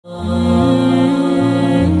Good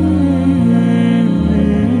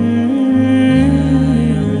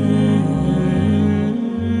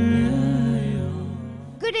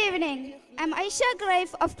evening. I'm Aysha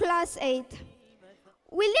Crief of Class 8.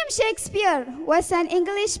 William Shakespeare was an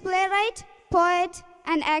English playwright, poet,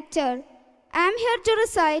 and actor. I'm here to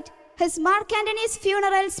recite his Mark Antony's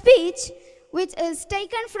funeral speech, which is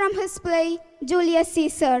taken from his play Julius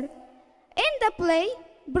Caesar. In the play,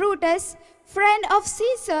 Brutus, friend of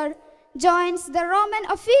Caesar, joins the Roman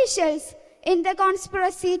officials in the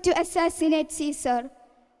conspiracy to assassinate Caesar.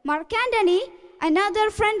 Mark Antony,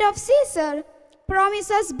 another friend of Caesar,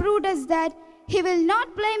 promises Brutus that he will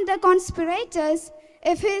not blame the conspirators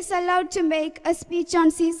if he is allowed to make a speech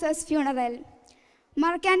on Caesar's funeral.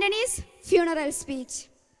 Mark Antony's funeral speech.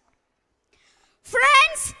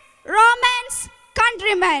 Friends, Romans,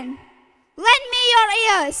 countrymen, lend me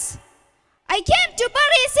your ears. I came to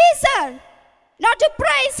bury Caesar, not to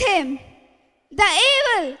praise him. The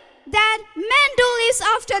evil that men do lives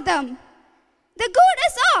after them. The good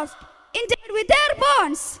is oft interred with their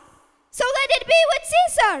bones. So let it be with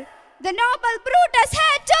Caesar. The noble Brutus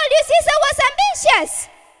had told you Caesar was ambitious.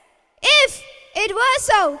 If it were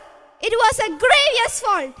so, it was a grievous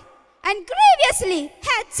fault, and grievously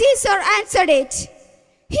had Caesar answered it.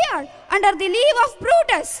 Here, under the leave of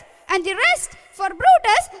Brutus and the rest, for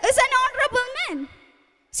Brutus is an honorable man.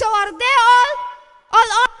 So are they all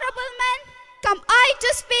honorable men? Come I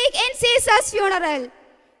to speak in Caesar's funeral.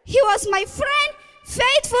 He was my friend,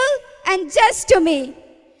 faithful and just to me.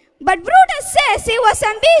 But Brutus says he was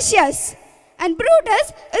ambitious, and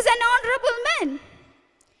Brutus is an honorable man.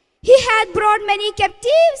 He had brought many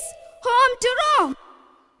captives home to Rome,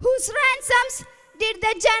 whose ransoms did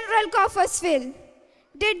the general coffers fill.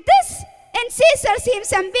 Did this in Caesar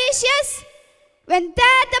seems ambitious? When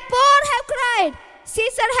that the poor have cried,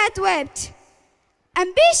 Caesar hath wept.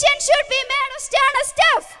 Ambition should be made of sterner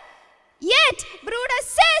stuff. Yet Brutus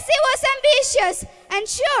says he was ambitious, and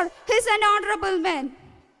sure he's an honorable man.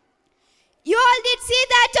 You all did see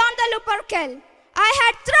that on the Lupercal. I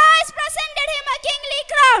had thrice presented him a kingly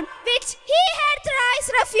crown, which he had thrice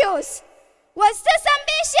refused. Was this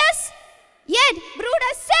ambitious? Yet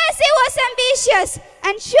Brutus says he was ambitious,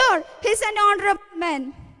 and sure he's an honorable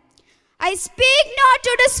man. I speak not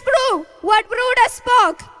to disprove what Brutus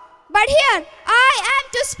spoke, but here I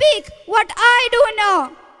am to speak what I do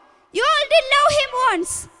know. You all did love him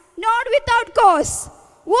once, not without cause.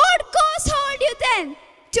 What cause hold you then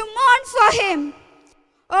to mourn for him?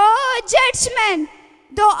 Oh, judgment,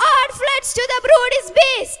 though art floods to the broodest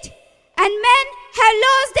beast, and men have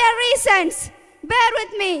lost their reasons, bear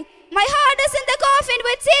with me. My heart is in the coffin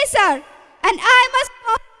with Caesar, and I must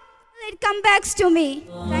know till it comes back to me.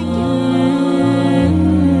 Thank you.